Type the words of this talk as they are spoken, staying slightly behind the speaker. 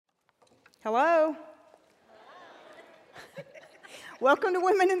Hello? Welcome to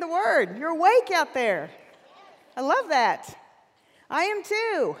Women in the Word. You're awake out there. I love that. I am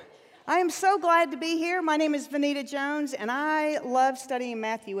too. I am so glad to be here. My name is Vanita Jones, and I love studying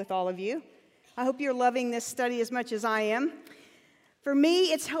Matthew with all of you. I hope you're loving this study as much as I am. For me,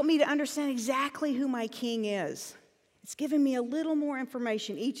 it's helped me to understand exactly who my King is. It's given me a little more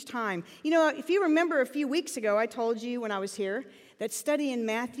information each time. You know, if you remember a few weeks ago, I told you when I was here that studying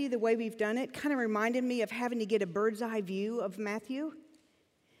Matthew, the way we've done it, kind of reminded me of having to get a bird's eye view of Matthew.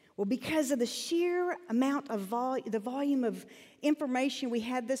 Well, because of the sheer amount of the volume of information we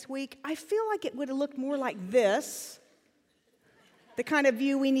had this week, I feel like it would have looked more like this, the kind of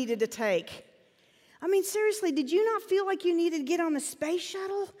view we needed to take. I mean, seriously, did you not feel like you needed to get on the space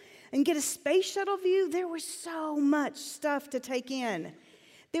shuttle and get a space shuttle view? There was so much stuff to take in.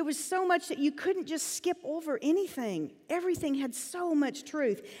 There was so much that you couldn't just skip over anything. Everything had so much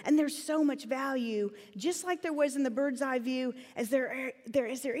truth, and there's so much value, just like there was in the bird's eye view, as there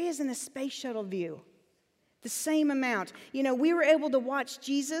is in a space shuttle view. The same amount. You know, we were able to watch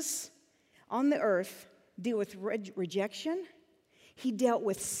Jesus on the earth deal with rejection. He dealt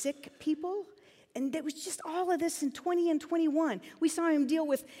with sick people. And there was just all of this in 20 and 21. We saw him deal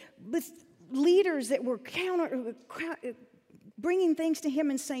with leaders that were bringing things to him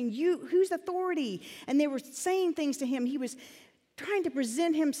and saying, who's authority? And they were saying things to him. He was trying to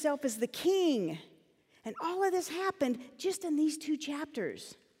present himself as the king. And all of this happened just in these 2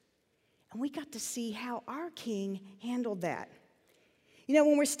 chapters. And we got to see how our king handled that. You know,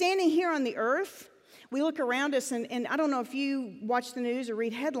 when we're standing here on the earth, we look around us, and I don't know if you watch the news or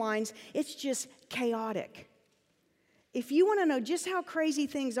read headlines, it's just chaotic. If you want to know just how crazy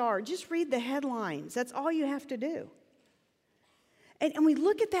things are, just read the headlines. That's all you have to do. And we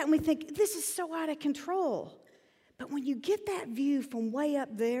look at that and we think, this is so out of control. But when you get that view from way up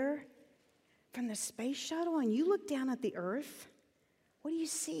there, from the space shuttle, and you look down at the earth, what do you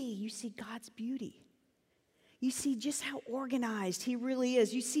see? You see God's beauty. You see just how organized he really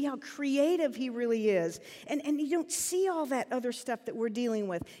is. You see how creative he really is. And you don't see all that other stuff that we're dealing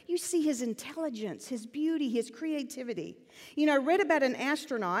with. You see his intelligence, his beauty, his creativity. You know, I read about an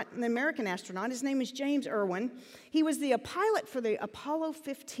astronaut, an American astronaut. His name is James Irwin. He was the pilot for the Apollo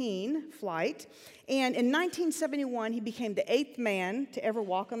 15 flight. And in 1971, he became the 8th man to ever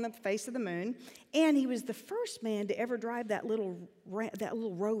walk on the face of the moon. And he was the first man to ever drive that little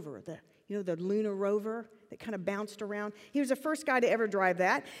rover, the lunar rover that kind of bounced around. He was the first guy to ever drive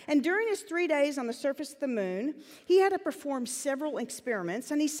that. And during his 3 days on the surface of the moon, he had to perform several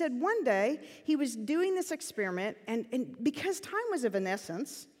experiments. And he said one day he was doing this experiment, and because time was of an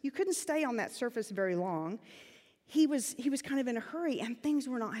essence, you couldn't stay on that surface very long. He was kind of in a hurry, and things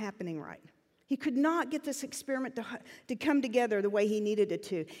were not happening right. He could not get this experiment to come together the way he needed it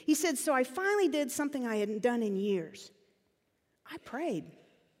to. He said, so I finally did something I hadn't done in years. I prayed.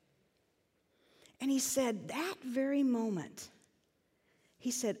 And he said, that very moment, he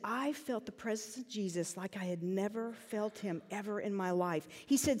said, I felt the presence of Jesus like I had never felt him ever in my life.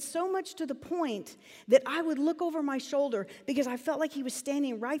 He said, so much to the point that I would look over my shoulder because I felt like he was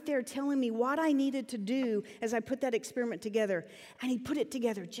standing right there telling me what I needed to do as I put that experiment together. And he put it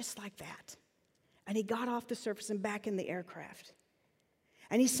together just like that. And he got off the surface and back in the aircraft.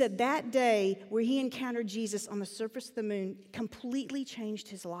 And he said that day where he encountered Jesus on the surface of the moon completely changed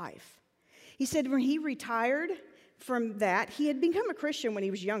his life. He said when he retired from that, he had become a Christian when he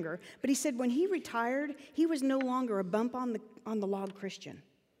was younger, but he said when he retired, he was no longer a bump on the log Christian.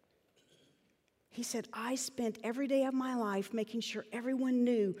 He said, I spent every day of my life making sure everyone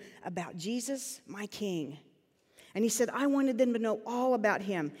knew about Jesus, my King. And he said, I wanted them to know all about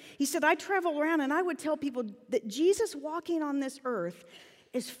him. He said, I traveled around and I would tell people that Jesus walking on this earth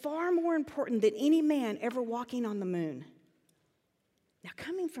is far more important than any man ever walking on the moon. Now,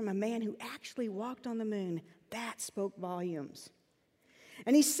 coming from a man who actually walked on the moon, that spoke volumes.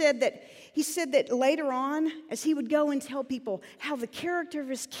 And he said that later on, as he would go and tell people how the character of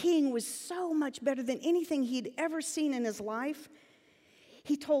his king was so much better than anything he'd ever seen in his life,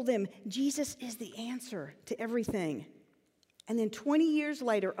 he told them, Jesus is the answer to everything. And then 20 years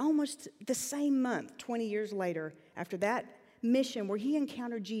later, almost the same month, 20 years later, after that mission where he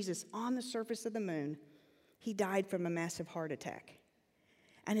encountered Jesus on the surface of the moon, he died from a massive heart attack.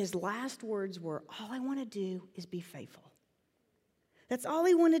 And his last words were, all I want to do is be faithful. That's all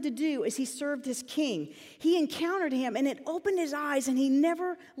he wanted to do as he served his king. He encountered him, and it opened his eyes, and he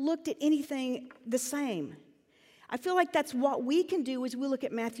never looked at anything the same. I feel like that's what we can do as we look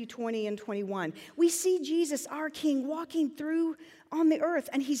at Matthew 20 and 21. We see Jesus, our King, walking through on the earth,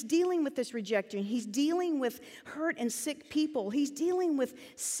 and he's dealing with this rejection. He's dealing with hurt and sick people. He's dealing with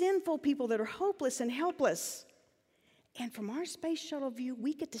sinful people that are hopeless and helpless. And from our space shuttle view,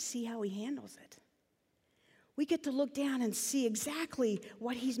 we get to see how he handles it. We get to look down and see exactly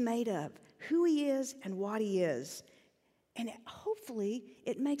what he's made of, who he is and what he is. And hopefully,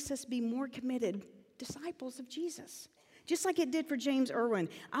 it makes us be more committed disciples of Jesus. Just like it did for James Irwin.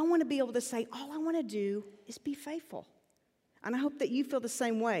 I want to be able to say, all I want to do is be faithful. And I hope that you feel the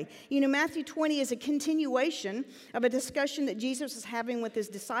same way. You know, Matthew 20 is a continuation of a discussion that Jesus was having with his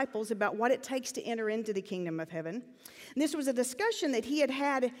disciples about what it takes to enter into the kingdom of heaven. And this was a discussion that he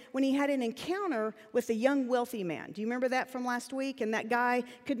had when he had an encounter with a young wealthy man. Do you remember that from last week? And that guy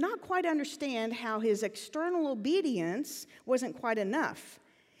could not quite understand how his external obedience wasn't quite enough.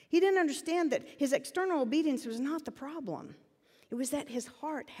 He didn't understand that his external obedience was not the problem. It was that his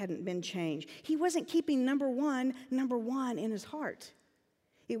heart hadn't been changed. He wasn't keeping number one in his heart.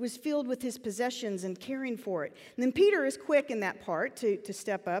 It was filled with his possessions and caring for it. And then Peter is quick in that part to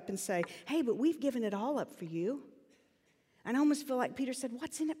step up and say, hey, but we've given it all up for you. And I almost feel like Peter said,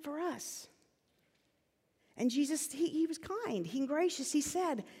 what's in it for us? And Jesus, he was kind, he was gracious.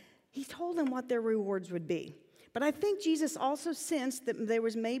 He told them what their rewards would be. But I think Jesus also sensed that there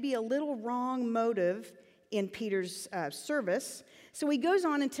was maybe a little wrong motive in Peter's service. So he goes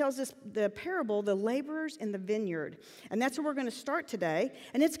on and tells us the parable, the laborers in the vineyard. And that's where we're going to start today.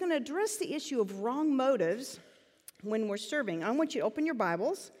 And it's going to address the issue of wrong motives when we're serving. I want you to open your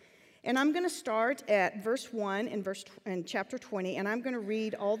Bibles. And I'm going to start at verse 1 in chapter 20. And I'm going to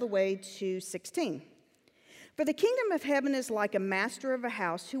read all the way to 16. For the kingdom of heaven is like a master of a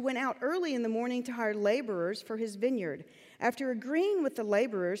house who went out early in the morning to hire laborers for his vineyard. After agreeing with the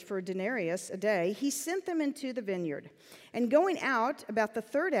laborers for a denarius a day, he sent them into the vineyard. And going out about the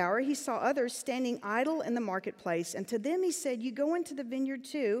third hour, he saw others standing idle in the marketplace. And to them he said, you go into the vineyard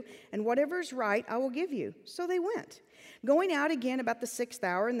too, and whatever is right I will give you. So they went. Going out again about the 6th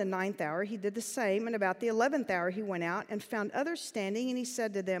hour and the 9th hour, he did the same. And about the 11th hour he went out and found others standing, and he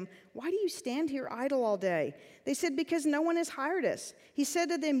said to them, why do you stand here idle all day? They said, because no one has hired us. He said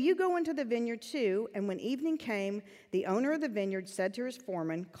to them, you go into the vineyard too. And when evening came, the owner of the vineyard said to his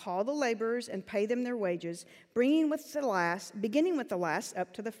foreman, call the laborers and pay them their wages, beginning with the last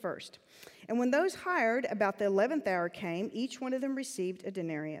up to the first. And when those hired about the 11th hour came, each one of them received a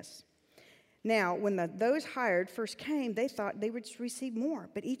denarius. Now, when those hired first came, they thought they would receive more,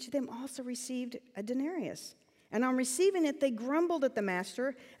 but each of them also received a denarius. And on receiving it, they grumbled at the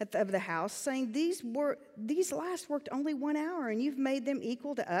master of the house, saying, these last worked only 1 hour, and you've made them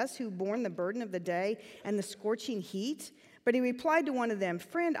equal to us who borne the burden of the day and the scorching heat. But he replied to one of them,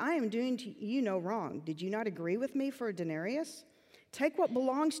 friend, I am doing to you no wrong. Did you not agree with me for a denarius? Take what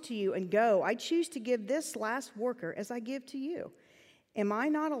belongs to you and go. I choose to give this last worker as I give to you. Am I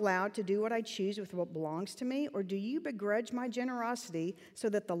not allowed to do what I choose with what belongs to me? Or do you begrudge my generosity so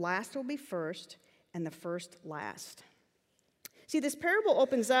that the last will be first and the first last? See, this parable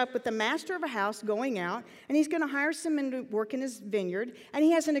opens up with the master of a house going out, and he's going to hire someone to work in his vineyard, and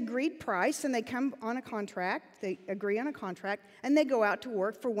he has an agreed price, and they come on a contract, they agree on a contract, and they go out to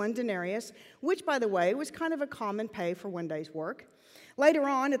work for 1 denarius, which, by the way, was kind of a common pay for 1 day's work. Later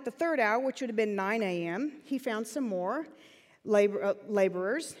on, at the 3rd hour, which would have been 9 a.m., he found some more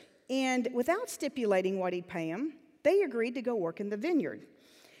laborers, and without stipulating what he'd pay them, they agreed to go work in the vineyard.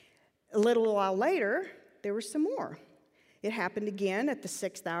 A little while later, there were some more. It happened again at the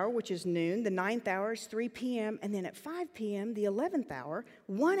 6th hour, which is noon. The 9th hour is 3 p.m. And then at 5 p.m., the 11th hour,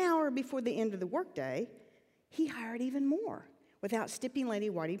 1 hour before the end of the workday, he hired even more without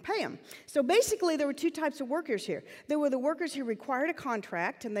stipulating what he'd pay them. So basically, there were 2 types of workers here. There were the workers who required a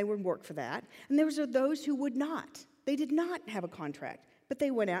contract, and they would work for that. And there were those who would not. They did not have a contract, but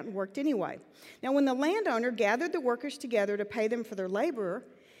they went out and worked anyway. Now, when the landowner gathered the workers together to pay them for their labor,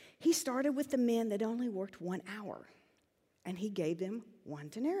 he started with the men that only worked 1 hour, and he gave them 1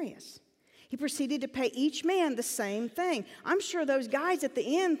 denarius. He proceeded to pay each man the same thing. I'm sure those guys at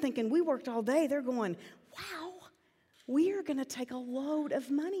the end thinking, we worked all day, they're going, wow, we are going to take a load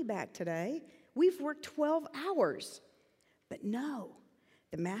of money back today. We've worked 12 hours. But no.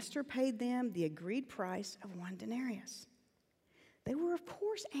 The master paid them the agreed price of 1 denarius. They were, of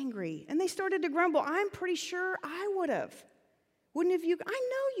course, angry, and they started to grumble. I'm pretty sure I would have. Wouldn't have you? I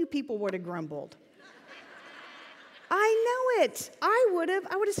know you people would have grumbled. I know it. I would have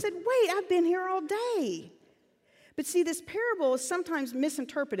said, wait, I've been here all day. But see, this parable is sometimes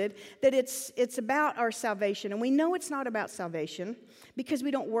misinterpreted that it's about our salvation, and we know it's not about salvation because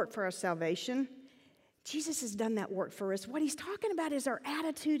we don't work for our salvation. Jesus has done that work for us. What he's talking about is our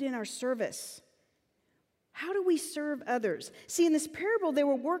attitude in our service. How do we serve others? See, in this parable, there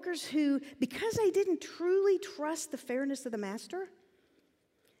were workers who, because they didn't truly trust the fairness of the master,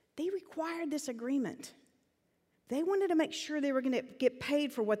 they required this agreement. They wanted to make sure they were going to get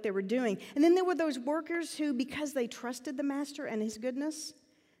paid for what they were doing. And then there were those workers who, because they trusted the master and his goodness,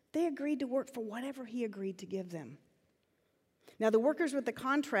 they agreed to work for whatever he agreed to give them. Now, the workers with the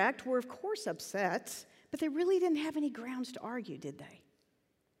contract were, of course, upset, but they really didn't have any grounds to argue, did they?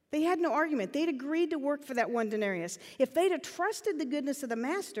 They had no argument. They'd agreed to work for that one denarius. If they'd have trusted the goodness of the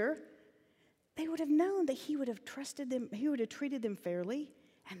master, they would have known that he would have trusted them, he would have treated them fairly,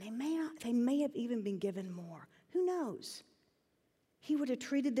 and they may have even been given more. Who knows? He would have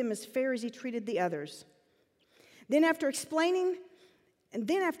treated them as fair as he treated the others. Then after explaining, and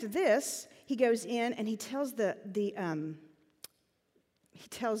then after this, he goes in and he tells the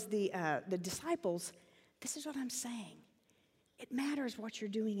disciples, this is what I'm saying. It matters what you're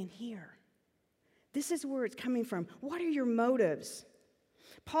doing in here. This is where it's coming from. What are your motives?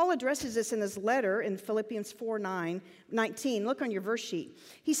 Paul addresses this in his letter in Philippians 4:19. Look on your verse sheet.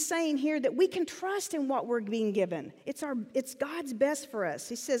 He's saying here that we can trust in what we're being given. It's God's best for us.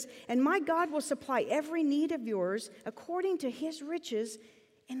 He says, and my God will supply every need of yours according to his riches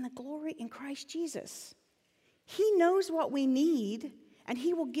in the glory in Christ Jesus. He knows what we need, and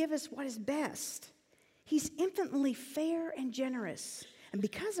he will give us what is best. He's infinitely fair and generous. And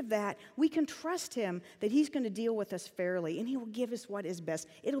because of that, we can trust him that he's going to deal with us fairly, and he will give us what is best.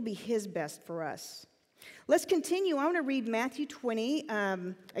 It'll be his best for us. Let's continue. I want to read Matthew 20,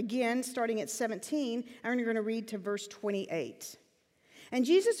 again, starting at 17. I'm going to read to verse 28. And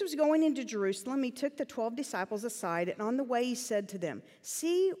Jesus was going into Jerusalem. He took the 12 disciples aside, and on the way he said to them,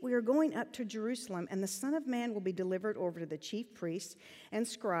 see, we are going up to Jerusalem, and the Son of Man will be delivered over to the chief priests and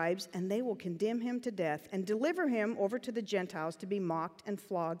scribes, and they will condemn him to death and deliver him over to the Gentiles to be mocked and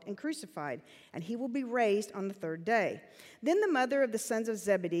flogged and crucified, and he will be raised on the third day. Then the mother of the sons of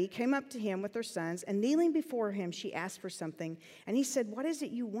Zebedee came up to him with her sons, and kneeling before him, she asked for something, and he said, what is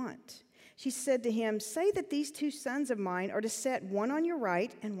it you want? She said to him, say that these 2 sons of mine are to sit one on your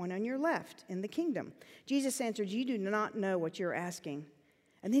right and one on your left in the kingdom. Jesus answered, you do not know what you're asking.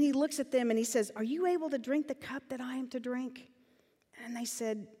 And then he looks at them and he says, are you able to drink the cup that I am to drink? And they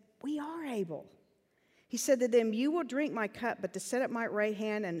said, we are able. He said to them, you will drink my cup, but to sit at my right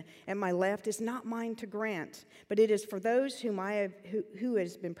hand and at my left is not mine to grant, but it is for those who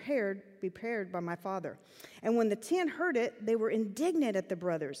has been prepared by my Father. And when the 10 heard it, they were indignant at the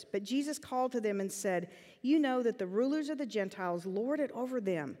brothers. But Jesus called to them and said, you know that the rulers of the Gentiles lord it over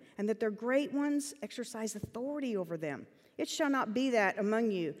them, and that their great ones exercise authority over them. It shall not be that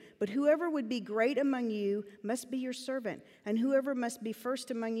among you, but whoever would be great among you must be your servant, and whoever must be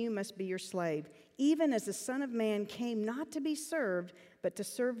first among you must be your slave, even as the Son of Man came not to be served, but to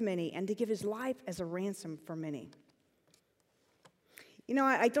serve many, and to give his life as a ransom for many. You know,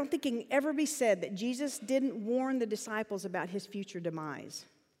 I don't think it can ever be said that Jesus didn't warn the disciples about his future demise.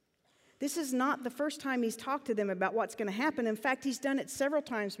 This is not the first time he's talked to them about what's going to happen. In fact, he's done it several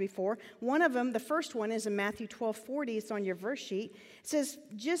times before. One of them, the first one, is in Matthew 12:40. It's on your verse sheet. It says,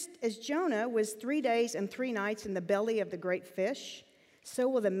 just as Jonah was 3 days and 3 nights in the belly of the great fish, so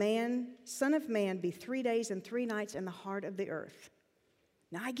will the Son of Man be 3 days and 3 nights in the heart of the earth.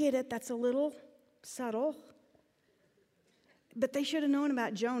 Now, I get it. That's a little subtle. But they should have known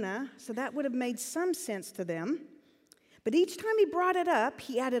about Jonah, so that would have made some sense to them. But each time he brought it up,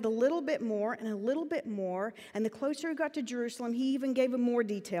 he added a little bit more and a little bit more. And the closer he got to Jerusalem, he even gave him more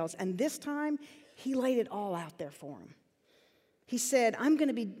details. And this time, he laid it all out there for him. He said,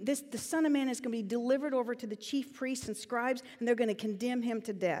 the Son of Man is going to be delivered over to the chief priests and scribes, and they're going to condemn him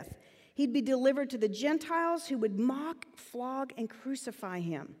to death. He'd be delivered to the Gentiles who would mock, flog, and crucify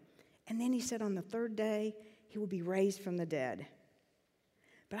him. And then he said on the third day, he will be raised from the dead.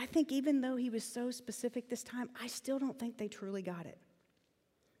 But I think even though he was so specific this time, I still don't think they truly got it.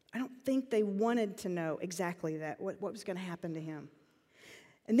 I don't think they wanted to know exactly what was going to happen to him.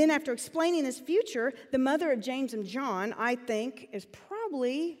 And then after explaining his future, the mother of James and John, I think, is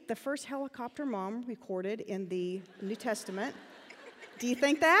probably the first helicopter mom recorded in the New Testament. Do you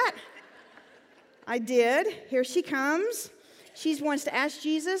think that? I did. Here she comes. She wants to ask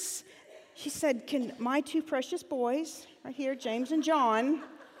Jesus. She said, can my 2 precious boys, right here, James and John,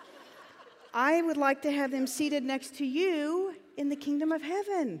 I would like to have them seated next to you in the kingdom of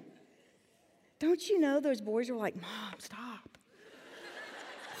heaven. Don't you know those boys were like, Mom, stop.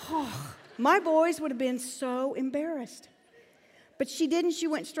 Oh, my boys would have been so embarrassed. But she didn't. She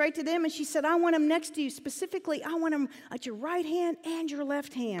went straight to them and she said, I want them next to you. Specifically, I want them at your right hand and your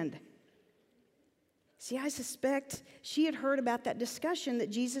left hand. See, I suspect she had heard about that discussion that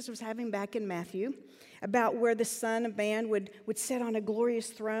Jesus was having back in Matthew about where the Son of Man would sit on a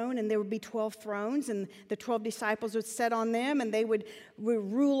glorious throne, and there would be 12 thrones, and the 12 disciples would sit on them, and they would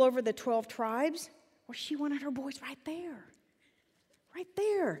rule over the 12 tribes. Well, she wanted her boys right there. Right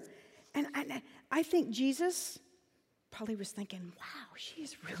there. And I think Jesus probably was thinking, wow, she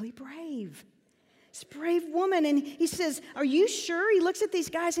is really brave. This brave woman. And he says, are you sure? He looks at these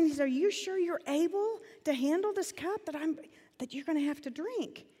guys and he says, are you sure you're able to handle this cup that you're going to have to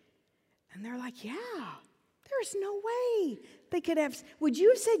drink? And they're like, yeah, there's no way they could have. Would you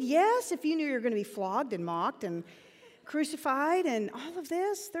have said yes if you knew you were going to be flogged and mocked and crucified and all of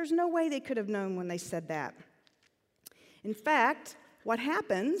this? There's no way they could have known when they said that. In fact, what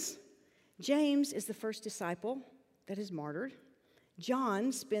happens, James is the first disciple that is martyred.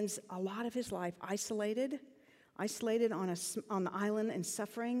 John spends a lot of his life isolated on the island and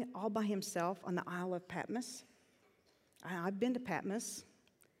suffering all by himself on the Isle of Patmos. I've been to Patmos.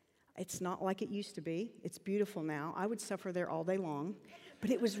 It's not like it used to be. It's beautiful now. I would suffer there all day long.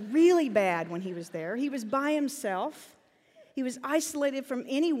 But it was really bad when he was there. He was by himself. He was isolated from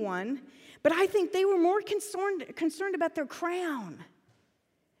anyone. But I think they were more concerned about their crown.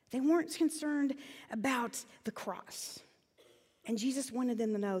 They weren't concerned about the cross. And Jesus wanted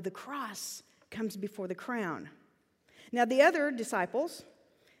them to know the cross comes before the crown. Now, the other disciples,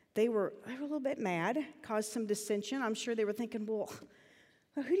 they were a little bit mad, caused some dissension. I'm sure they were thinking, well,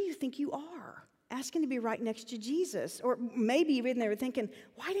 who do you think you are? Asking to be right next to Jesus. Or maybe even they were thinking,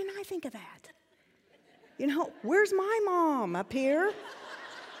 why didn't I think of that? You know, where's my mom up here?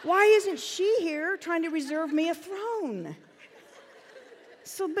 Why isn't she here trying to reserve me a throne?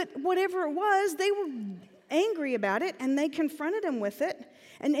 But whatever it was, they were angry about it, and they confronted him with it.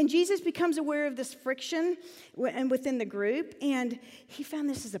 And Jesus becomes aware of this friction within the group, and he found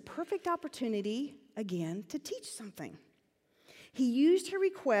this as a perfect opportunity, again, to teach something. He used her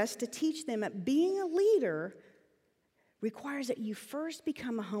request to teach them that being a leader requires that you first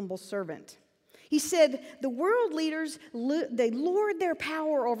become a humble servant. He said, the world leaders, they lord their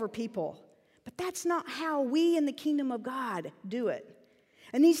power over people, but that's not how we in the kingdom of God do it.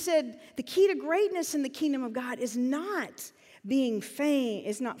 And he said, the key to greatness in the kingdom of God is not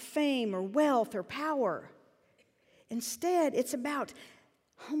fame or wealth or power. Instead, it's about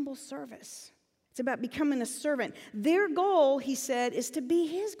humble service. It's about becoming a servant. Their goal, he said, is to be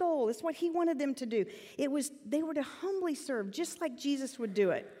his goal. It's what he wanted them to do. They were to humbly serve, just like Jesus would do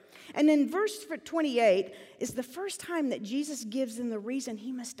it. And in verse 28 is the first time that Jesus gives them the reason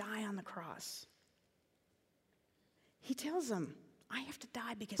he must die on the cross. He tells them, I have to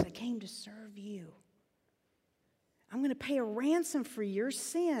die because I came to serve you. I'm going to pay a ransom for your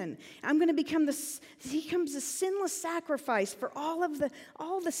sin. I'm going to become he becomes a sinless sacrifice for all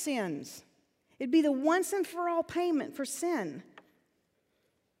the sins. It'd be the once and for all payment for sin.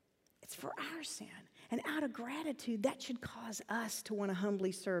 It's for our sin. And out of gratitude, that should cause us to want to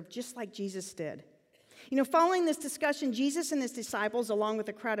humbly serve, just like Jesus did. You know, following this discussion, Jesus and his disciples, along with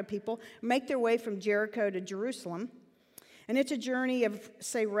a crowd of people, make their way from Jericho to Jerusalem. And it's a journey of,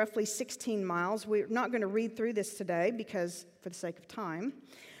 say, roughly 16 miles. We're not going to read through this today for the sake of time.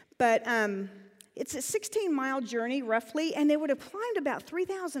 But it's a 16-mile journey, roughly, and they would have climbed about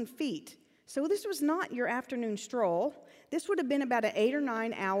 3,000 feet. So this was not your afternoon stroll. This would have been about an 8 or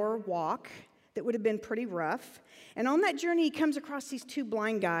 9 hour walk that would have been pretty rough. And on that journey, he comes across these two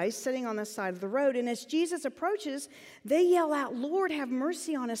blind guys sitting on the side of the road. And as Jesus approaches, they yell out, Lord, have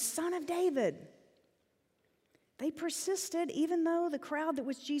mercy on us, Son of David. They persisted, even though the crowd that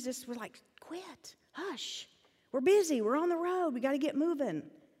was Jesus were like, quit, hush. We're busy. We're on the road. We got to get moving.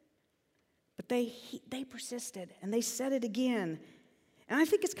 But they persisted, and they said it again. And I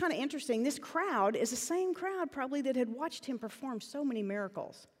think it's kind of interesting. This crowd is the same crowd probably that had watched him perform so many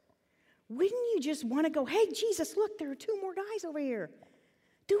miracles. Wouldn't you just want to go, hey, Jesus, look, there are 2 more guys over here.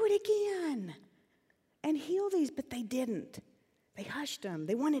 Do it again and heal these. But they didn't. They hushed them.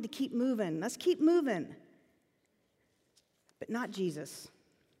 They wanted to keep moving. Let's keep moving. But not Jesus.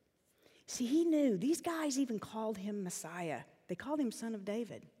 See, he knew. These guys even called him Messiah. They called him Son of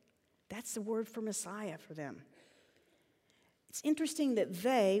David. That's the word for Messiah for them. It's interesting that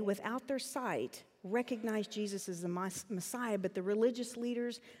they, without their sight, recognized Jesus as the Messiah, but the religious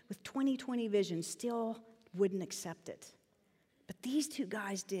leaders with 20/20 vision still wouldn't accept it. But these 2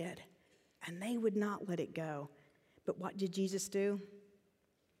 guys did, and they would not let it go. But what did Jesus do?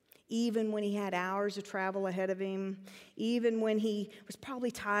 Even when he had hours of travel ahead of him, even when he was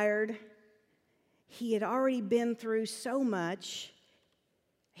probably tired, he had already been through so much.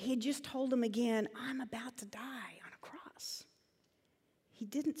 He had just told them again, I'm about to die on a cross. He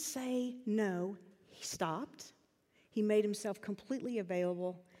didn't say no. He stopped. He made himself completely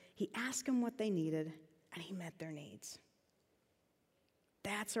available. He asked them what they needed, and he met their needs.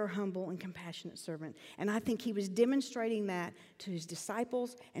 That's our humble and compassionate servant. And I think he was demonstrating that to his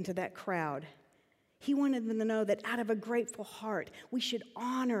disciples and to that crowd. He wanted them to know that out of a grateful heart, we should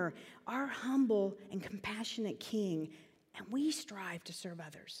honor our humble and compassionate King, and we strive to serve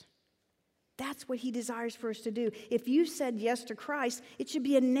others. That's what he desires for us to do. If you said yes to Christ, it should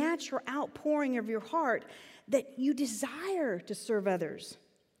be a natural outpouring of your heart that you desire to serve others.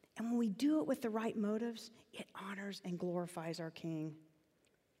 And when we do it with the right motives, it honors and glorifies our King.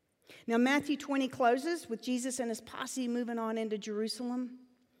 Now, Matthew 20 closes with Jesus and his posse moving on into Jerusalem.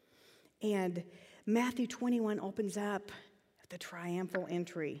 And Matthew 21 opens up the triumphal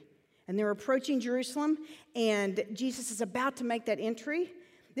entry. And they're approaching Jerusalem, and Jesus is about to make that entry.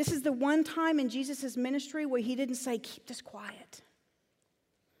 This is the one time in Jesus' ministry where he didn't say, keep this quiet.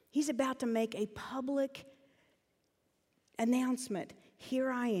 He's about to make a public announcement. Here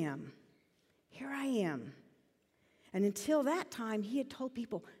I am. Here I am. And until that time, he had told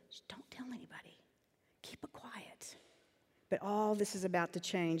people, don't tell anybody. Keep it quiet. But all this is about to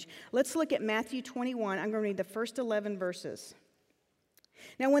change. Let's look at Matthew 21. I'm going to read the first 11 verses.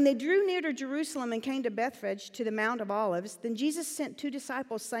 Now, when they drew near to Jerusalem and came to Bethphage, to the Mount of Olives, then Jesus sent 2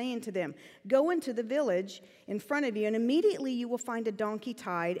 disciples, saying to them, go into the village in front of you, and immediately you will find a donkey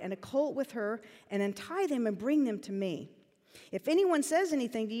tied and a colt with her, and untie them and bring them to me. If anyone says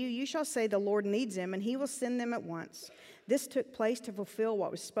anything to you, you shall say, the Lord needs them, and he will send them at once. This took place to fulfill what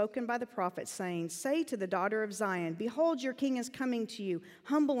was spoken by the prophet, saying, say to the daughter of Zion, behold, your king is coming to you,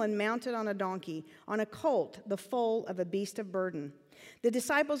 humble and mounted on a donkey, on a colt, the foal of a beast of burden. The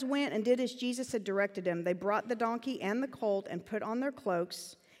disciples went and did as Jesus had directed them. They brought the donkey and the colt and put on their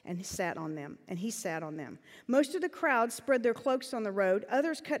cloaks, and he sat on them. Most of the crowd spread their cloaks on the road.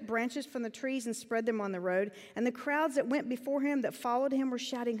 Others cut branches from the trees and spread them on the road. And the crowds that went before him, that followed him, were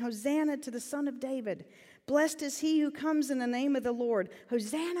shouting, Hosanna to the Son of David. Blessed is he who comes in the name of the Lord.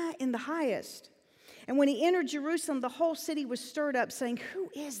 Hosanna in the highest. And when he entered Jerusalem, the whole city was stirred up, saying, who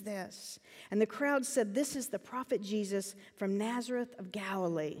is this? And the crowd said, this is the prophet Jesus from Nazareth of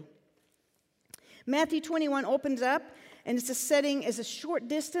Galilee. Matthew 21 opens up, and it's a setting as a short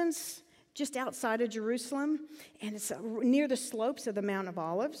distance just outside of Jerusalem, and it's near the slopes of the Mount of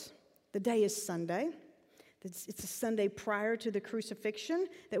Olives. The day is Sunday. It's a Sunday prior to the crucifixion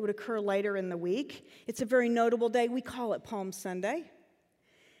that would occur later in the week. It's a very notable day. We call it Palm Sunday.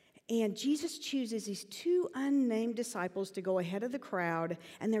 And Jesus chooses these 2 unnamed disciples to go ahead of the crowd,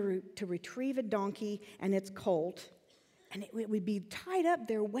 and they're to retrieve a donkey and its colt, and it would be tied up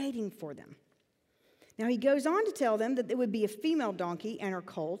there waiting for them. Now, he goes on to tell them that it would be a female donkey and her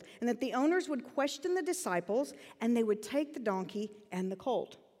colt, and that the owners would question the disciples, and they would take the donkey and the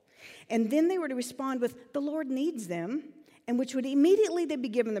colt. And then they were to respond with, the Lord needs them, and which would immediately they'd be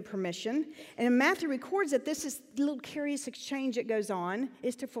given the permission. And Matthew records that this is the little curious exchange that goes on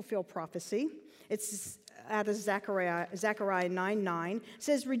is to fulfill prophecy. It's out of Zechariah 9:9.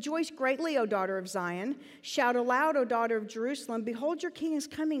 Says, rejoice greatly, O daughter of Zion. Shout aloud, O daughter of Jerusalem. Behold, your king is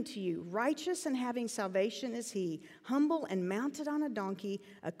coming to you. Righteous and having salvation is he, humble and mounted on a donkey,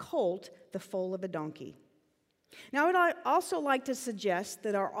 a colt, the foal of a donkey. Now, I would also like to suggest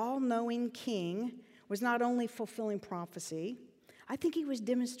that our all-knowing king was not only fulfilling prophecy, I think he was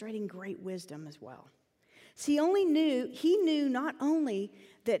demonstrating great wisdom as well. See, he knew not only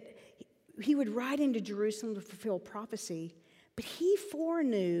that he would ride into Jerusalem to fulfill prophecy, but he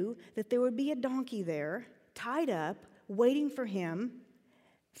foreknew that there would be a donkey there, tied up, waiting for him,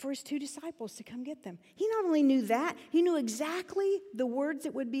 for his 2 disciples to come get them. He not only knew that, he knew exactly the words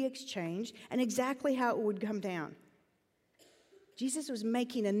that would be exchanged and exactly how it would come down. Jesus was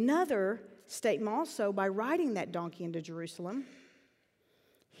making another statement also by riding that donkey into Jerusalem.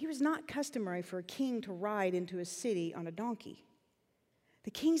 He was not customary for a king to ride into a city on a donkey.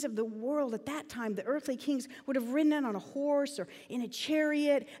 The kings of the world at that time, the earthly kings, would have ridden in on a horse or in a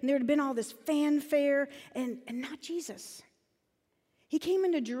chariot, and there would have been all this fanfare, and not Jesus. He came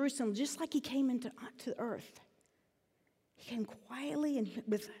into Jerusalem just like he came into to earth. He came quietly and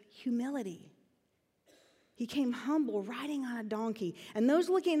with humility. He came humble, riding on a donkey. And those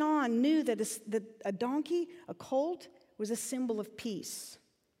looking on knew that a donkey, a colt, was a symbol of peace.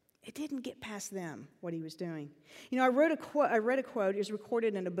 It didn't get past them, what he was doing. You know, I read a quote, it was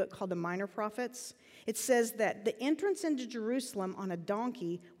recorded in a book called The Minor Prophets. It says that the entrance into Jerusalem on a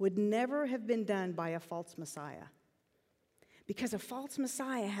donkey would never have been done by a false Messiah. Because a false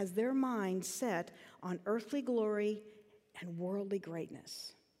Messiah has their mind set on earthly glory and worldly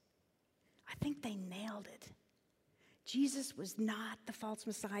greatness. I think they nailed it. Jesus was not the false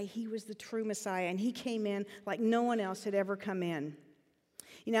Messiah. He was the true Messiah, and he came in like no one else had ever come in.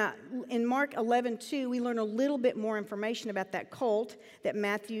 You know, in Mark 11:2, we learn a little bit more information about that colt that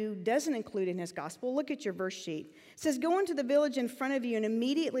Matthew doesn't include in his gospel. Look at your verse sheet. It says, "Go into the village in front of you, and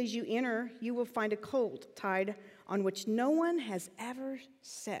immediately as you enter, you will find a colt tied on which no one has ever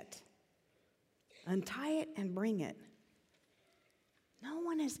sat. Untie it and bring it." No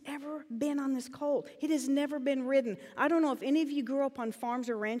one has ever been on this colt. It has never been ridden. I don't know if any of you grew up on farms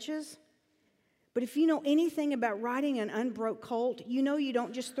or ranches, but if you know anything about riding an unbroke colt, you know you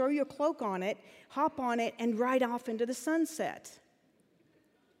don't just throw your cloak on it, hop on it, and ride off into the sunset.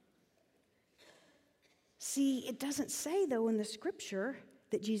 See, it doesn't say, though, in the scripture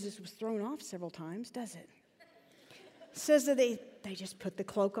that Jesus was thrown off several times, does it? It says that they just put the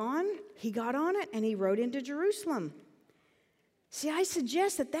cloak on, he got on it, and he rode into Jerusalem. See, I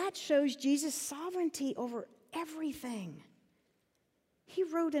suggest that shows Jesus' sovereignty over everything. He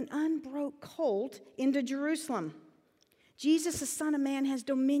rode an unbroke colt into Jerusalem. Jesus, the Son of Man, has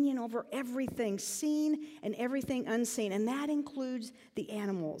dominion over everything seen and everything unseen, and that includes the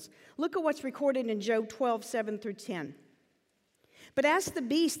animals. Look at what's recorded in Job 12:7-10. "But ask the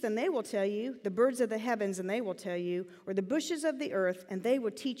beasts, and they will tell you, the birds of the heavens, and they will tell you, or the bushes of the earth, and they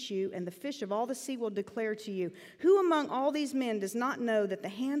will teach you, and the fish of all the sea will declare to you. Who among all these men does not know that the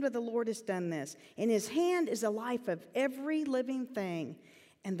hand of the Lord has done this? In his hand is the life of every living thing,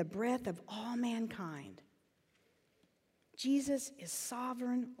 and the breath of all mankind." Jesus is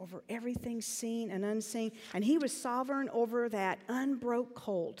sovereign over everything seen and unseen, and he was sovereign over that unbroke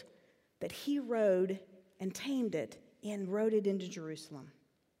colt that he rode and tamed it and rode it into Jerusalem.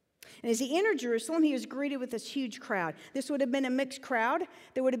 And as he entered Jerusalem, he was greeted with this huge crowd. This would have been a mixed crowd.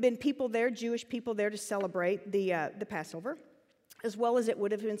 There would have been people there, Jewish people there to celebrate the Passover, as well as it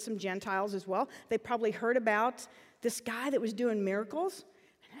would have been some Gentiles as well. They probably heard about this guy that was doing miracles.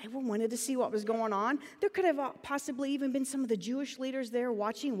 Everyone wanted to see what was going on. There could have possibly even been some of the Jewish leaders there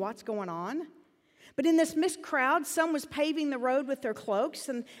watching what's going on. But in this mixed crowd, some was paving the road with their cloaks,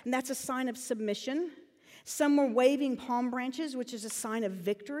 and that's a sign of submission. Some were waving palm branches, which is a sign of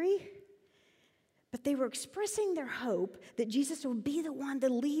victory. But they were expressing their hope that Jesus would be the one to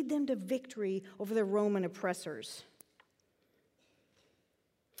lead them to victory over the Roman oppressors.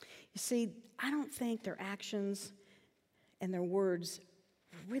 You see, I don't think their actions and their words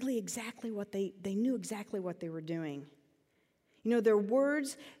were really exactly what they knew exactly what they were doing. You know, their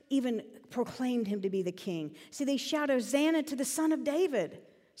words even proclaimed him to be the king. See, they shout, "Hosanna to the Son of David."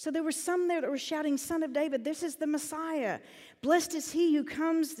 So there were some there that were shouting, "Son of David, this is the Messiah. Blessed is he who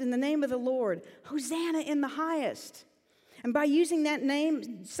comes in the name of the Lord. Hosanna in the highest." And by using that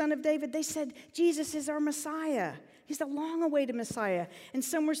name, Son of David, they said, Jesus is our Messiah. He's the long-awaited Messiah. And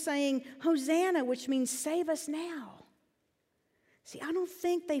some were saying, "Hosanna," which means save us now. See, I don't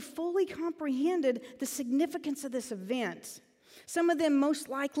think they fully comprehended the significance of this event. Some of them most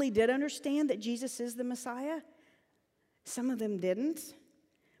likely did understand that Jesus is the Messiah. Some of them didn't.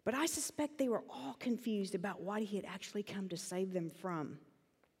 But I suspect they were all confused about what he had actually come to save them from.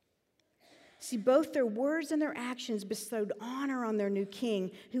 See, both their words and their actions bestowed honor on their new king,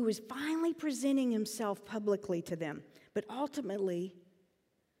 who was finally presenting himself publicly to them. But ultimately,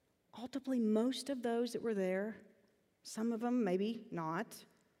 most of those that were there, some of them maybe not,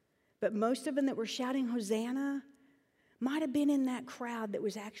 but most of them that were shouting Hosanna might have been in that crowd that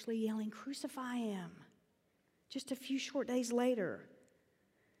was actually yelling, "Crucify him," just a few short days later.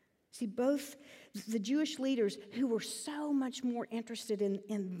 See, both the Jewish leaders who were so much more interested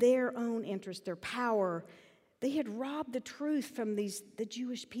in their own interest, their power, they had robbed the truth from the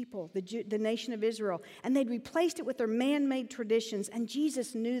Jewish people, the nation of Israel, and they'd replaced it with their man-made traditions, and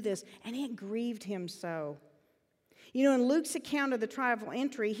Jesus knew this, and it grieved him so. You know, in Luke's account of the triumphal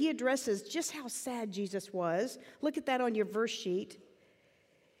entry, he addresses just how sad Jesus was. Look at that on your verse sheet.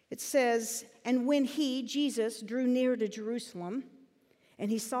 It says, "And when he, Jesus, drew near to Jerusalem, and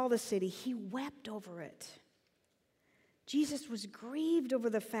he saw the city, he wept over it." Jesus was grieved over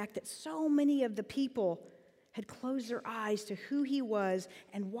the fact that so many of the people had closed their eyes to who he was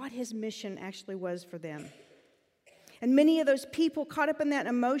and what his mission actually was for them. And many of those people caught up in that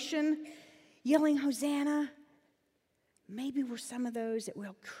emotion, yelling Hosanna, maybe were some of those that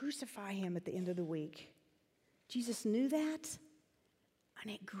will crucify him at the end of the week. Jesus knew that,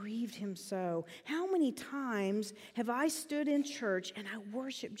 and it grieved him so. How many times have I stood in church and I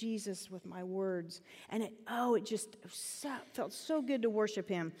worshiped Jesus with my words, and it just felt so good to worship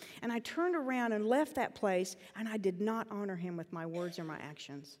him. And I turned around and left that place, and I did not honor him with my words or my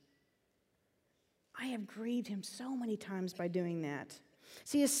actions. I have grieved him so many times by doing that.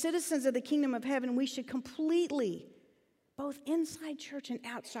 See, as citizens of the kingdom of heaven, we should completely both inside church and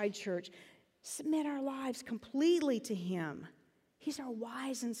outside church, submit our lives completely to Him. He's our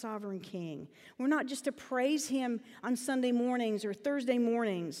wise and sovereign King. We're not just to praise Him on Sunday mornings or Thursday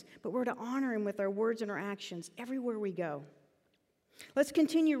mornings, but we're to honor Him with our words and our actions everywhere we go. Let's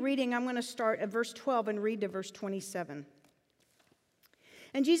continue reading. I'm going to start at verse 12 and read to verse 27.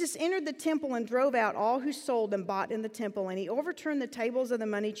 And Jesus entered the temple and drove out all who sold and bought in the temple, and He overturned the tables of the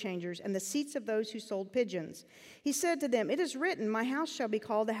money changers and the seats of those who sold pigeons. He said to them, "It is written, 'My house shall be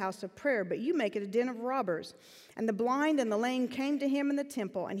called a house of prayer,' but you make it a den of robbers." And the blind and the lame came to Him in the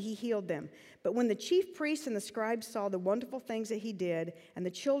temple, and He healed them. But when the chief priests and the scribes saw the wonderful things that He did, and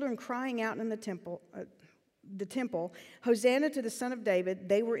the children crying out in the temple, "Hosanna to the Son of David,"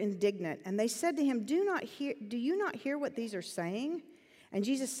 they were indignant. And they said to Him, "Do you not hear what these are saying?" And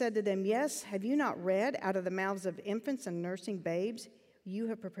Jesus said to them, "Yes, have you not read, out of the mouths of infants and nursing babes, you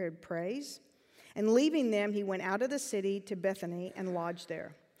have prepared praise?" And leaving them, He went out of the city to Bethany and lodged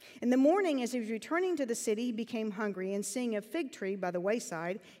there. In the morning, as He was returning to the city, He became hungry, and seeing a fig tree by the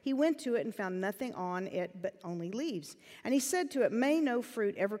wayside, He went to it and found nothing on it but only leaves. And He said to it, "May no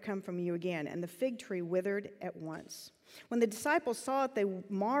fruit ever come from you again." And the fig tree withered at once. When the disciples saw it, they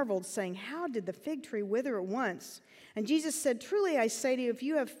marveled, saying, "How did the fig tree wither at once?" And Jesus said, "Truly I say to you, if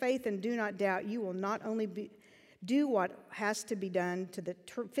you have faith and do not doubt, you will not only do what has to be done to the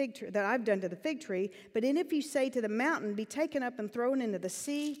fig tree that I've done to the fig tree, but if you say to the mountain, 'Be taken up and thrown into the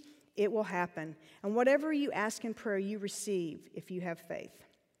sea,' it will happen. And whatever you ask in prayer, you receive if you have faith."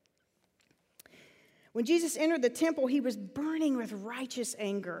 When Jesus entered the temple, He was burning with righteous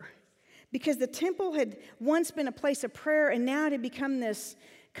anger, because the temple had once been a place of prayer, and now it had become this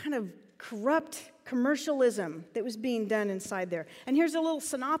kind of corrupt commercialism that was being done inside there. And here's a little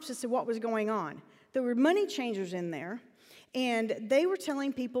synopsis of what was going on. There were money changers in there, and they were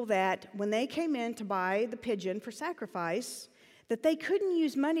telling people that when they came in to buy the pigeon for sacrifice, that they couldn't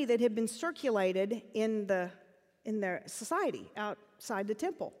use money that had been circulated in their society outside the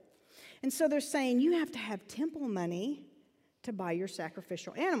temple. And so they're saying, you have to have temple money to buy your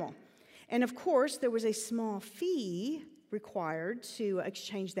sacrificial animal. And of course, there was a small fee required to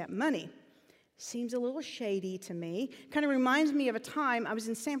exchange that money. Seems a little shady to me. Kind of reminds me of a time I was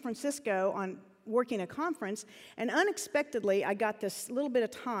in San Francisco working a conference, and unexpectedly I got this little bit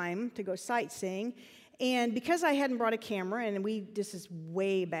of time to go sightseeing. And because I hadn't brought a camera, and this is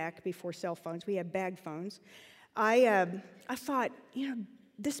way back before cell phones, we had bag phones, I thought,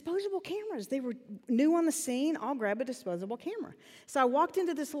 disposable cameras. They were new on the scene. I'll grab a disposable camera. So I walked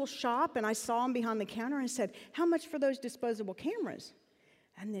into this little shop, and I saw them behind the counter and said, "How much for those disposable cameras?"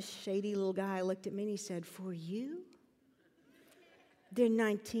 And this shady little guy looked at me and he said, "For you, they're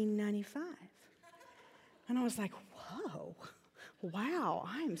 $19.95. And I was like, whoa, wow,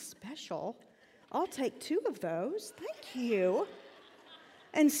 I'm special. I'll take 2 of those. Thank you.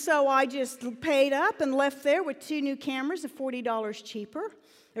 And so I just paid up and left there with 2 new cameras at $40 cheaper,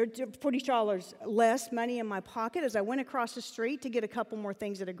 or $40 less money in my pocket. As I went across the street to get a couple more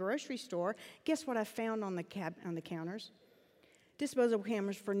things at a grocery store, guess what I found on the counters? Disposable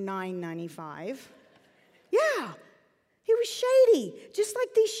cameras for $9.95. Yeah, it was shady. Just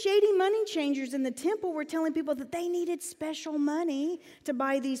like these shady money changers in the temple were telling people that they needed special money to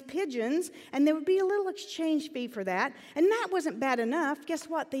buy these pigeons, and there would be a little exchange fee for that. And that wasn't bad enough. Guess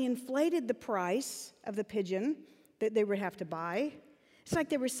what? They inflated the price of the pigeon that they would have to buy. It's like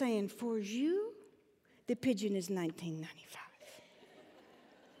they were saying, "For you, the pigeon is $19.95.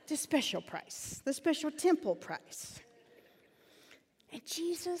 The special price, the special temple price." And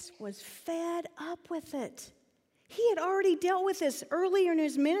Jesus was fed up with it. He had already dealt with this earlier in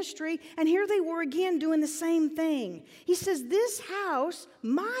His ministry, and here they were again doing the same thing. He says, "This house,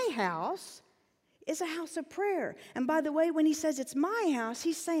 my house, is a house of prayer." And by the way, when He says it's my house,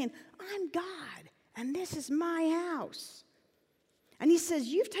 He's saying, I'm God, and this is my house. And He says,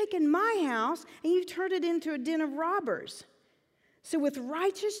 you've taken my house, and you've turned it into a den of robbers. So with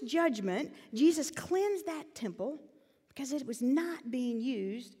righteous judgment, Jesus cleansed that temple, because it was not being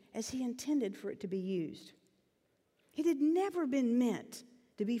used as He intended for it to be used. It had never been meant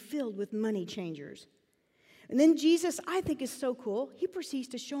to be filled with money changers. And then Jesus, I think, is so cool. He proceeds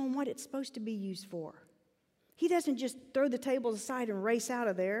to show them what it's supposed to be used for. He doesn't just throw the tables aside and race out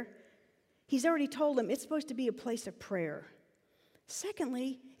of there. He's already told them it's supposed to be a place of prayer.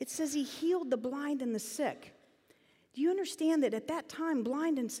 Secondly, it says He healed the blind and the sick. Do you understand that at that time,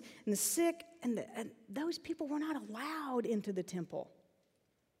 blind and the sick and those people were not allowed into the temple?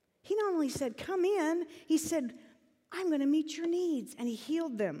 He not only said, "Come in," He said, "I'm going to meet your needs," and He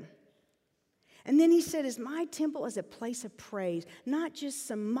healed them. And then He said, "Is my temple as a place of praise, not just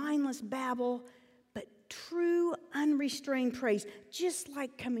some mindless babble, but true, unrestrained praise, just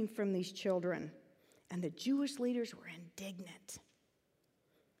like coming from these children. And the Jewish leaders were indignant.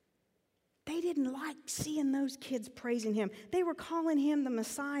 They didn't like seeing those kids praising him. They were calling him the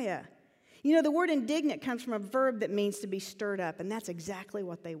Messiah. You know, the word indignant comes from a verb that means to be stirred up, and that's exactly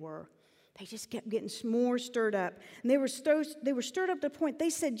what they were. They just kept getting more stirred up. And they were stirred up to the point they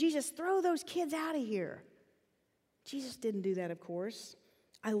said, Jesus, throw those kids out of here. Jesus didn't do that, of course.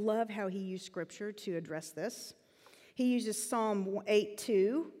 I love how he used Scripture to address this. He uses Psalm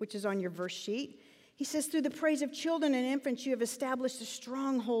 8:2, which is on your verse sheet. He says, through the praise of children and infants, you have established a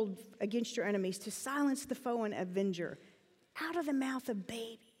stronghold against your enemies to silence the foe and avenger. Out of the mouth of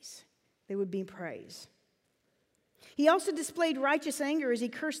babies, they would be praised. He also displayed righteous anger as he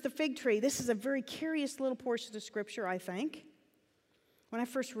cursed the fig tree. This is a very curious little portion of Scripture, I think. When I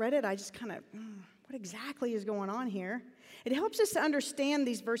first read it, I just kind of, what exactly is going on here? It helps us to understand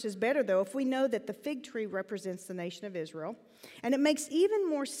these verses better, though, if we know that the fig tree represents the nation of Israel. And it makes even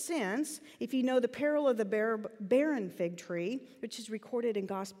more sense if you know the parable of the barren fig tree, which is recorded in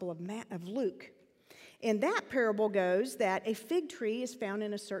Gospel of Luke. And that parable goes that a fig tree is found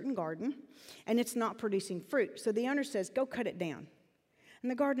in a certain garden, and it's not producing fruit. So the owner says, go cut it down. And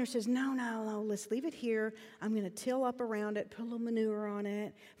the gardener says, no, let's leave it here. I'm going to till up around it, put a little manure on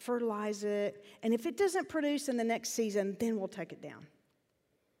it, fertilize it. And if it doesn't produce in the next season, then we'll take it down.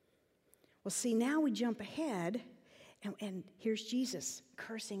 Well, see, now we jump ahead, and here's Jesus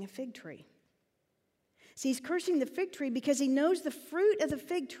cursing a fig tree. See, he's cursing the fig tree because he knows the fruit of the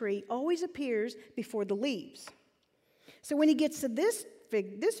fig tree always appears before the leaves. So when he gets to this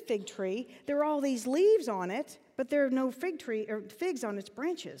fig tree, there are all these leaves on it, but there are no figs on its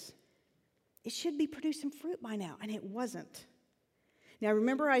branches. It should be producing fruit by now, and it wasn't. Now,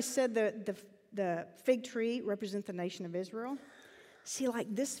 remember I said the fig tree represents the nation of Israel? See,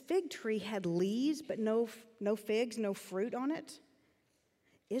 like this fig tree had leaves, but no figs, no fruit on it.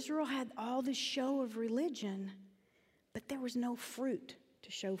 Israel had all this show of religion, but there was no fruit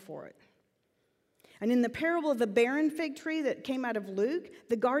to show for it. And in the parable of the barren fig tree that came out of Luke,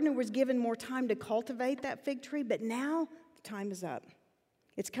 the gardener was given more time to cultivate that fig tree, but now the time is up.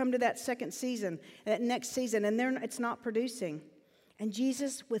 It's come to that second season, that next season, and it's not producing. And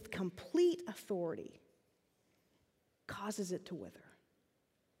Jesus, with complete authority, causes it to wither.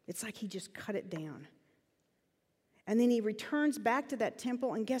 It's like he just cut it down. And then he returns back to that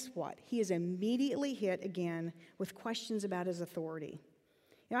temple, and guess what? He is immediately hit again with questions about his authority.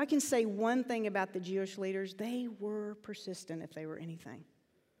 You know, I can say one thing about the Jewish leaders. They were persistent if they were anything.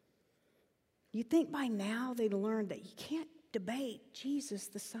 You'd think by now they'd learned that you can't debate Jesus,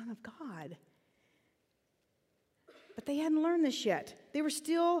 the Son of God. But they hadn't learned this yet. They were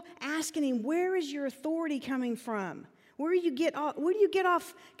still asking him, where is your authority coming from? Where do you get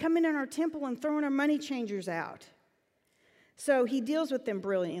off coming in our temple and throwing our money changers out? So he deals with them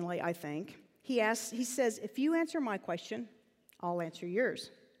brilliantly, I think. He says, if you answer my question, I'll answer yours.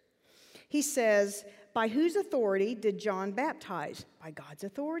 He says, by whose authority did John baptize? By God's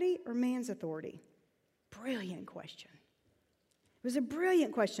authority or man's authority? Brilliant question. It was a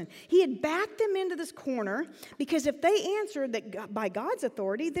brilliant question. He had backed them into this corner because if they answered that by God's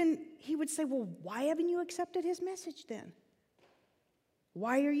authority, then he would say, well, why haven't you accepted his message then?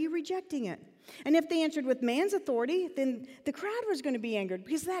 Why are you rejecting it? And if they answered with man's authority, then the crowd was going to be angered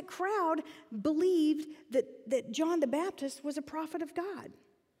because that crowd believed that John the Baptist was a prophet of God.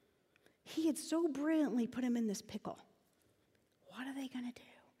 He had so brilliantly put him in this pickle. What are they going to do?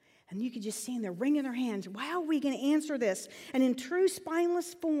 And you could just see them wringing their hands. How are we going to answer this? And in true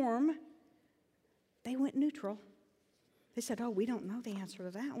spineless form, they went neutral. They said, we don't know the answer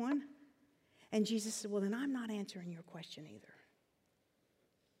to that one. And Jesus said, well, then I'm not answering your question either.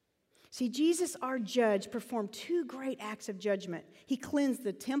 See, Jesus, our judge, performed two great acts of judgment. He cleansed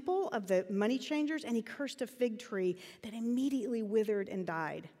the temple of the money changers, and he cursed a fig tree that immediately withered and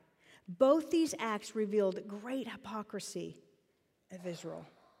died. Both these acts revealed great hypocrisy of Israel.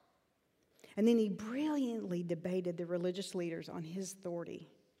 And then he brilliantly debated the religious leaders on his authority.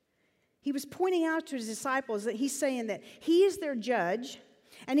 He was pointing out to his disciples that he's saying that he is their judge,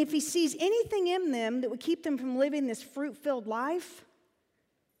 and if he sees anything in them that would keep them from living this fruit-filled life,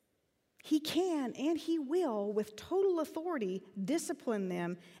 he can and he will, with total authority, discipline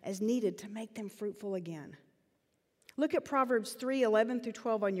them as needed to make them fruitful again. Look at Proverbs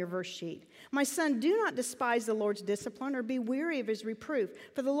 3:11-12 on your verse sheet. My son, do not despise the Lord's discipline or be weary of his reproof,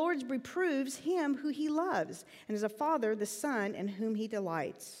 for the Lord reproves him who he loves, and as a father, the son in whom he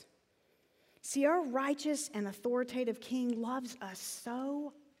delights. See, our righteous and authoritative King loves us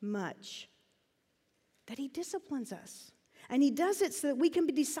so much that he disciplines us. And he does it so that we can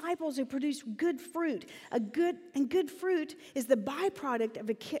be disciples who produce good fruit. Good fruit is the byproduct of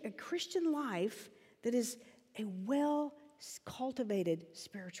a Christian life that is a well-cultivated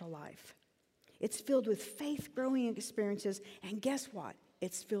spiritual life. It's filled with faith-growing experiences, and guess what?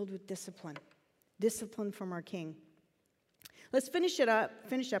 It's filled with discipline. Discipline from our King. Let's finish up,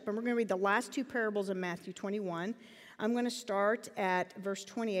 and we're going to read the last two parables of Matthew 21. I'm going to start at verse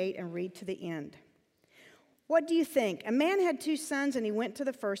 28 and read to the end. What do you think? A man had 2 sons, and he went to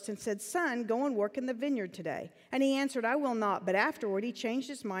the first and said, "Son, go and work in the vineyard today." And he answered, "I will not." But afterward he changed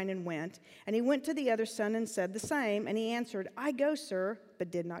his mind and went. And he went to the other son and said the same. And he answered, "I go, sir,"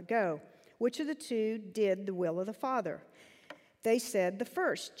 but did not go. Which of the 2 did the will of the Father? They said, "The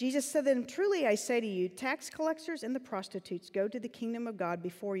first." Jesus said to them, "Truly I say to you, tax collectors and the prostitutes go to the kingdom of God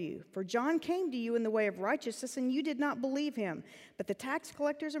before you. For John came to you in the way of righteousness, and you did not believe him. But the tax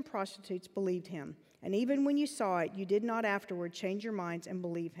collectors and prostitutes believed him. And even when you saw it, you did not afterward change your minds and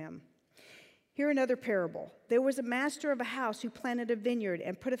believe him." Here another parable. There was a master of a house who planted a vineyard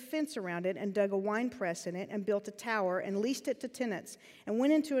and put a fence around it and dug a wine press in it and built a tower and leased it to tenants and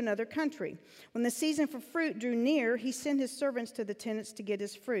went into another country. When the season for fruit drew near, he sent his servants to the tenants to get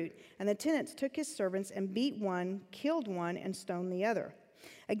his fruit. And the tenants took his servants and beat one, killed one, and stoned the other.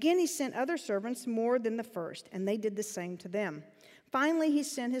 Again he sent other servants more than the first, and they did the same to them. Finally he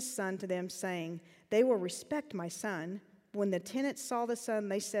sent his son to them, saying, "They will respect my son." When the tenants saw the son,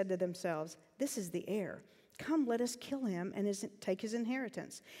 they said to themselves, "This is the heir. Come, let us kill him and take his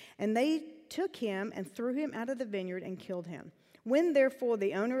inheritance." And they took him and threw him out of the vineyard and killed him. When, therefore,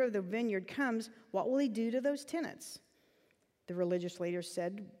 the owner of the vineyard comes, what will he do to those tenants? The religious leaders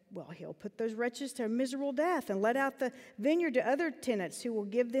said, "Well, he'll put those wretches to a miserable death and let out the vineyard to other tenants who will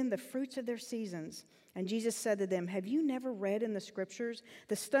give them the fruits of their seasons." And Jesus said to them, "Have you never read in the Scriptures,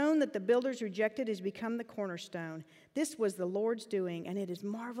 the stone that the builders rejected has become the cornerstone? This was the Lord's doing, and it is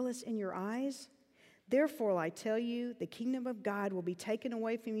marvelous in your eyes? Therefore, I tell you, the kingdom of God will be taken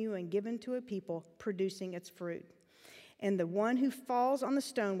away from you and given to a people producing its fruit. And the one who falls on the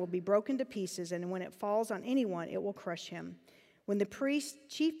stone will be broken to pieces, and when it falls on anyone, it will crush him." When the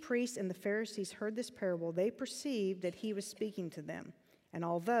chief priests and the Pharisees heard this parable, they perceived that he was speaking to them. And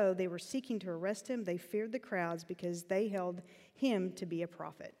although they were seeking to arrest him, they feared the crowds because they held him to be a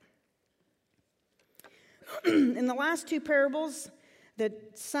prophet. In the last two parables, the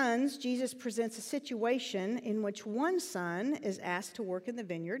sons, Jesus presents a situation in which one son is asked to work in the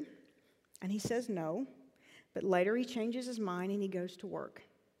vineyard, and he says no, but later he changes his mind and he goes to work.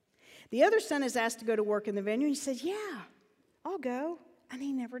 The other son is asked to go to work in the vineyard, and he says, "Yeah, I'll go," and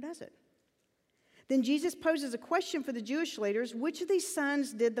he never does it. Then Jesus poses a question for the Jewish leaders: which of these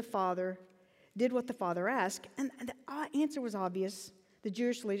sons did what the father asked? And the answer was obvious. The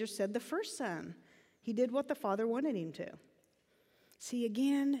Jewish leaders said the first son. He did what the father wanted him to. See,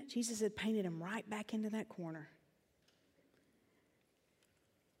 again, Jesus had painted him right back into that corner.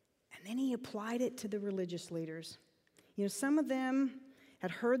 And then he applied it to the religious leaders. You know, some of them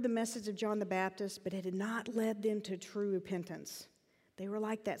had heard the message of John the Baptist, but it had not led them to true repentance. They were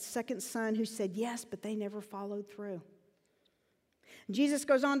like that second son who said yes, but they never followed through. Jesus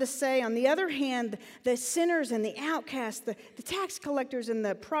goes on to say, on the other hand, the sinners and the outcasts, the tax collectors and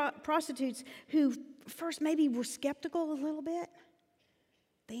the prostitutes who first maybe were skeptical a little bit,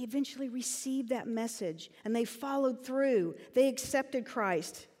 they eventually received that message and they followed through. They accepted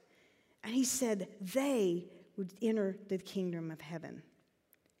Christ. And he said they would enter the kingdom of heaven.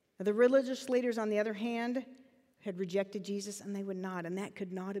 Now, the religious leaders, on the other hand, had rejected Jesus, and they would not. And that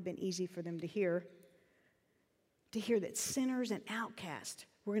could not have been easy for them to hear that sinners and outcasts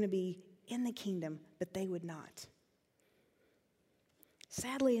were going to be in the kingdom, but they would not.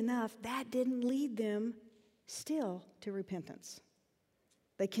 Sadly enough, that didn't lead them still to repentance.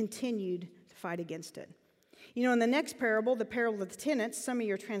 They continued to fight against it. You know, in the next parable, the parable of the tenants, some of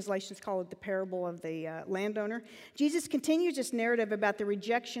your translations call it the parable of the landowner, Jesus continues this narrative about the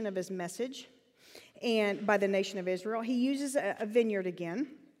rejection of his message and by the nation of Israel. He uses a vineyard again.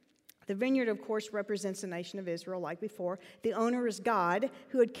 The vineyard, of course, represents the nation of Israel, like before. The owner is God,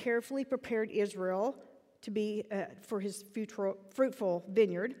 who had carefully prepared Israel to be for his fruitful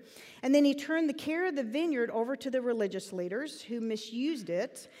vineyard. And then he turned the care of the vineyard over to the religious leaders who misused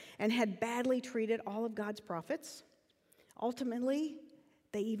it and had badly treated all of God's prophets. Ultimately,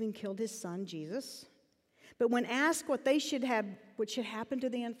 they even killed his son, Jesus. But when asked what should happen to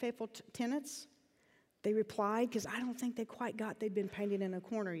the unfaithful tenants, they replied, because I don't think they quite got they'd been painted in a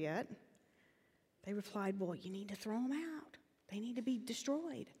corner yet. They replied, well, you need to throw them out. They need to be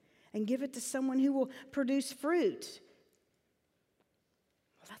destroyed and give it to someone who will produce fruit.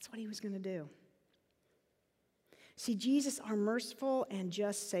 Well, that's what he was going to do. See, Jesus, our merciful and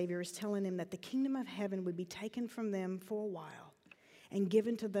just Savior, is telling them that the kingdom of heaven would be taken from them for a while and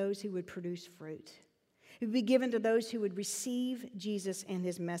given to those who would produce fruit. It would be given to those who would receive Jesus and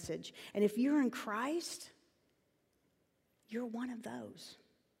his message. And if you're in Christ, you're one of those.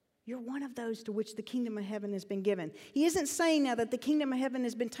 You're one of those to which the kingdom of heaven has been given. He isn't saying now that the kingdom of heaven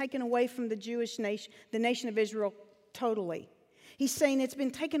has been taken away from the Jewish nation, the nation of Israel, totally. He's saying it's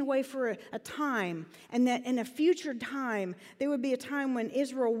been taken away for a time, and that in a future time, there would be a time when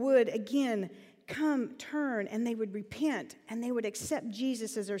Israel would again come, turn, and they would repent, and they would accept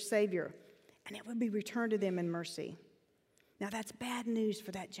Jesus as their Savior, and it would be returned to them in mercy. Now, that's bad news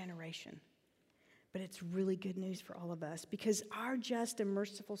for that generation, but it's really good news for all of us, because our just and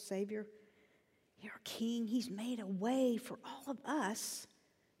merciful Savior, our King, he's made a way for all of us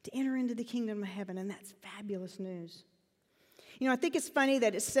to enter into the kingdom of heaven, and that's fabulous news. You know, I think it's funny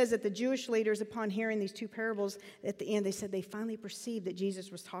that it says that the Jewish leaders, upon hearing these two parables, at the end, they said they finally perceived that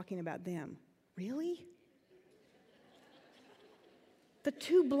Jesus was talking about them. Really? The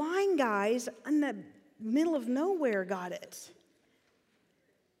two blind guys in the middle of nowhere got it.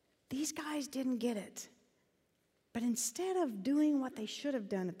 These guys didn't get it. But instead of doing what they should have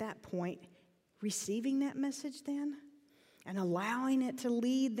done at that point, receiving that message then, and allowing it to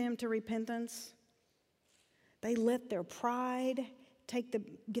lead them to repentance, they let their pride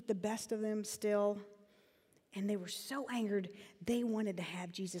get the best of them still, and they were so angered, they wanted to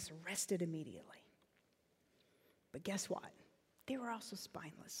have Jesus arrested immediately. But guess what? They were also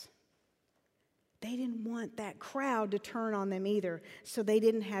spineless. They didn't want that crowd to turn on them either, so they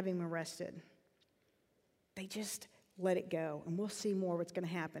didn't have him arrested. They just let it go, and we'll see more what's going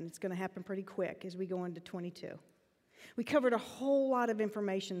to happen. It's going to happen pretty quick as we go into 22. We covered a whole lot of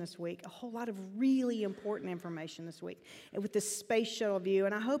information this week, a whole lot of really important information this week with the space shuttle view.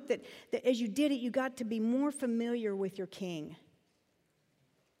 And I hope that as you did it, you got to be more familiar with your King.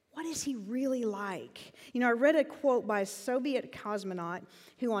 What is he really like? You know, I read a quote by a Soviet cosmonaut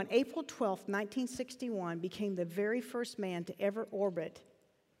who on April 12th, 1961, became the very first man to ever orbit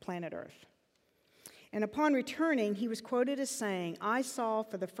planet Earth. And upon returning, he was quoted as saying, "I saw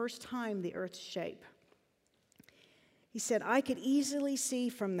for the first time the Earth's shape." He said, "I could easily see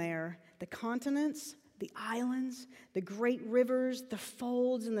from there the continents, the islands, the great rivers, the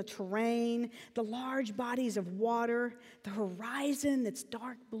folds in the terrain, the large bodies of water, the horizon that's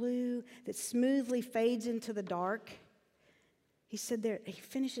dark blue, that smoothly fades into the dark." He said there, he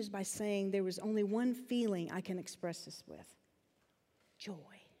finishes by saying, "There was only one feeling I can express this with: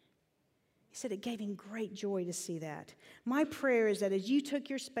 joy." He said it gave him great joy to see that. My prayer is that as you took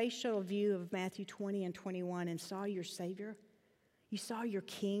your space shuttle view of Matthew 20 and 21 and saw your Savior, you saw your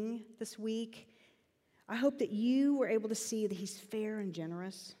King this week, I hope that you were able to see that he's fair and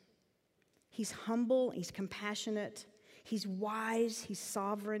generous. He's humble, he's compassionate, he's wise, he's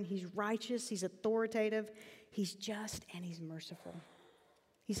sovereign, he's righteous, he's authoritative, he's just, and he's merciful.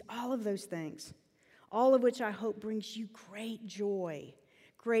 He's all of those things, all of which I hope brings you great joy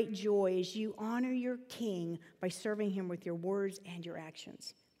as you honor your King by serving him with your words and your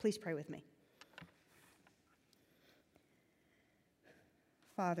actions. Please pray with me.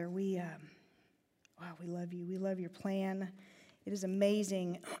 Father, we love you. We love your plan. It is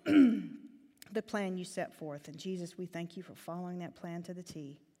amazing, the plan you set forth. And Jesus, we thank you for following that plan to the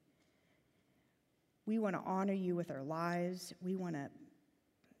T. We want to honor you with our lives. We want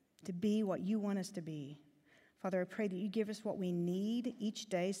to be what you want us to be. Father, I pray that you give us what we need each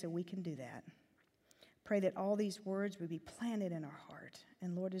day so we can do that. Pray that all these words would be planted in our heart.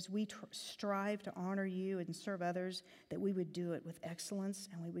 And Lord, as we strive to honor you and serve others, that we would do it with excellence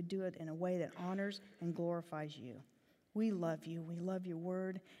and we would do it in a way that honors and glorifies you. We love you. We love your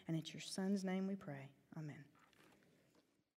word. And it's your Son's name we pray. Amen.